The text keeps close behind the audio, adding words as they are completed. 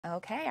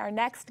Okay, our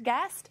next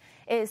guest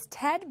is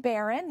Ted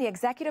Barron, the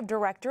Executive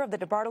Director of the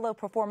DeBartolo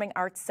Performing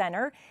Arts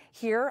Center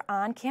here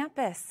on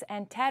campus.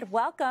 And Ted,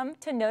 welcome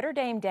to Notre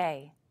Dame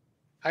Day.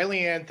 Hi,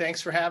 Leanne.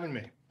 Thanks for having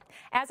me.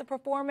 As a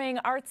performing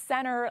arts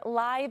center,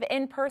 live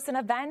in-person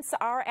events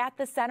are at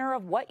the center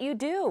of what you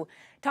do.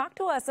 Talk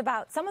to us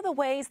about some of the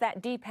ways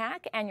that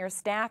DPAC and your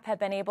staff have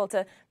been able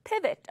to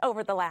pivot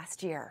over the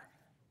last year.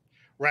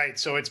 Right.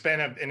 So it's been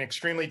an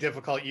extremely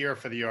difficult year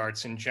for the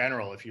arts in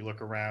general. If you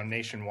look around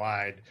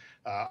nationwide,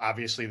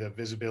 obviously the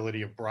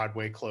visibility of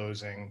Broadway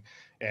closing,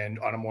 and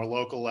on a more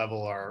local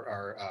level,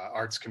 our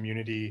arts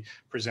community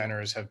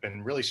presenters have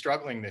been really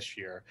struggling this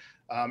year.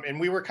 And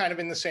we were kind of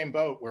in the same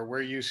boat where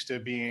we're used to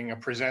being a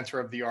presenter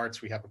of the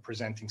arts. We have a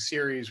presenting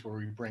series where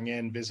we bring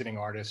in visiting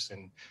artists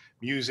in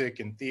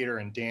music and theater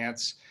and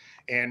dance.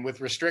 And with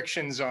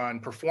restrictions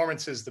on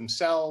performances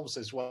themselves,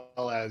 as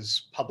well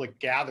as public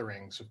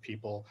gatherings of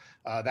people,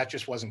 that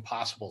just wasn't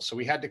possible. So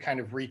we had to kind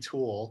of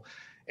retool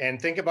and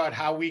think about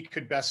how we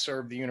could best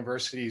serve the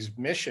university's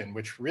mission,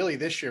 which really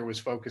this year was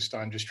focused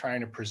on just trying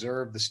to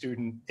preserve the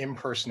student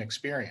in-person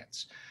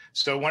experience.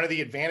 So one of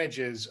the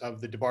advantages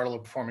of the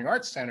DeBartolo Performing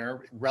Arts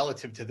Center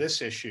relative to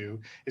this issue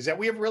is that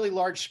we have really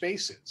large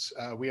spaces.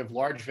 We have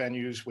large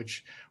venues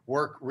which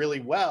work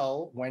really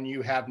well when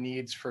you have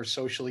needs for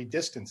socially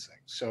distancing.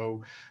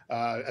 So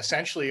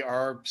essentially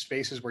our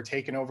spaces were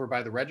taken over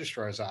by the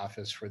registrar's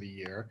office for the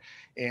year,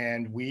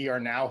 and we are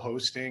now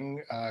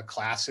hosting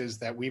classes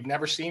that we've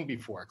never seen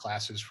before,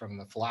 classes from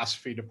the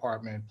philosophy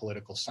department,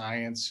 political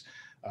science,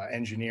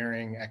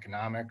 engineering,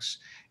 economics,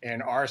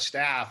 and our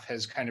staff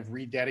has kind of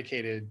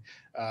rededicated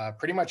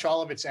pretty much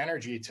all of its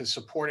energy to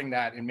supporting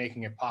that and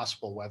making it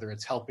possible, whether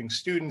it's helping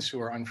students who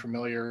are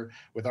unfamiliar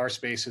with our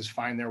spaces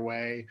find their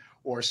way,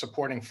 or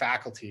supporting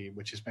faculty,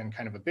 which has been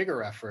kind of a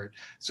bigger effort,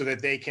 so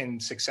that they can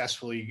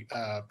successfully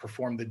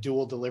perform the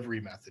dual delivery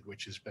method,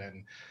 which has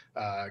been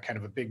kind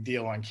of a big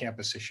deal on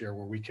campus this year,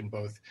 where we can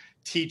both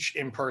teach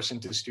in person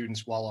to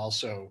students while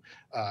also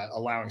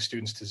allowing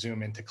students to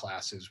Zoom into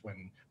classes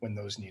when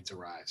those needs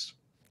arise.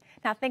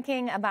 Now,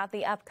 thinking about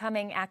the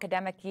upcoming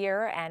academic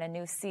year and a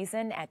new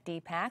season at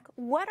DPAC,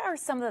 what are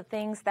some of the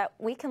things that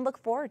we can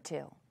look forward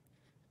to?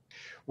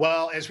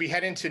 Well, as we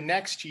head into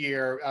next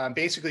year,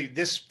 basically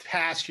this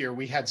past year,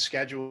 we had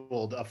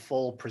scheduled a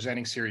full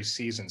presenting series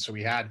season. So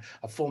we had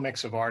a full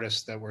mix of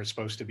artists that were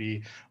supposed to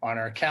be on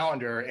our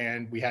calendar,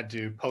 and we had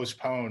to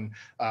postpone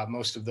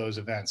most of those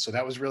events. So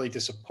that was really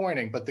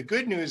disappointing. But the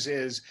good news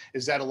is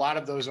that a lot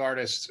of those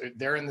artists,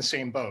 they're in the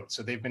same boat.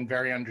 So they've been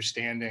very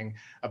understanding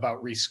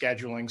about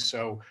rescheduling.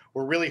 So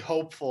we're really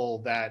hopeful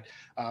that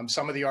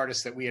some of the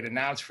artists that we had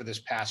announced for this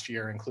past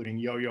year, including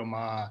Yo-Yo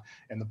Ma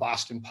and the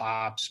Boston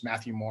Pops,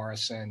 Matthew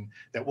Morrison,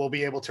 that we'll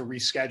be able to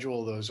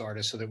reschedule those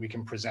artists so that we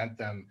can present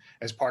them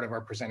as part of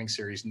our presenting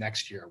series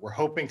next year. We're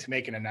hoping to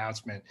make an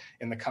announcement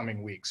in the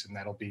coming weeks, and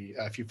that'll be,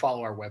 if you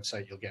follow our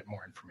website, you'll get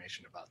more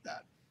information about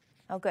that.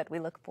 Oh, good. We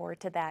look forward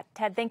to that.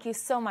 Ted, thank you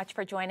so much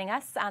for joining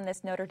us on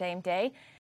this Notre Dame Day.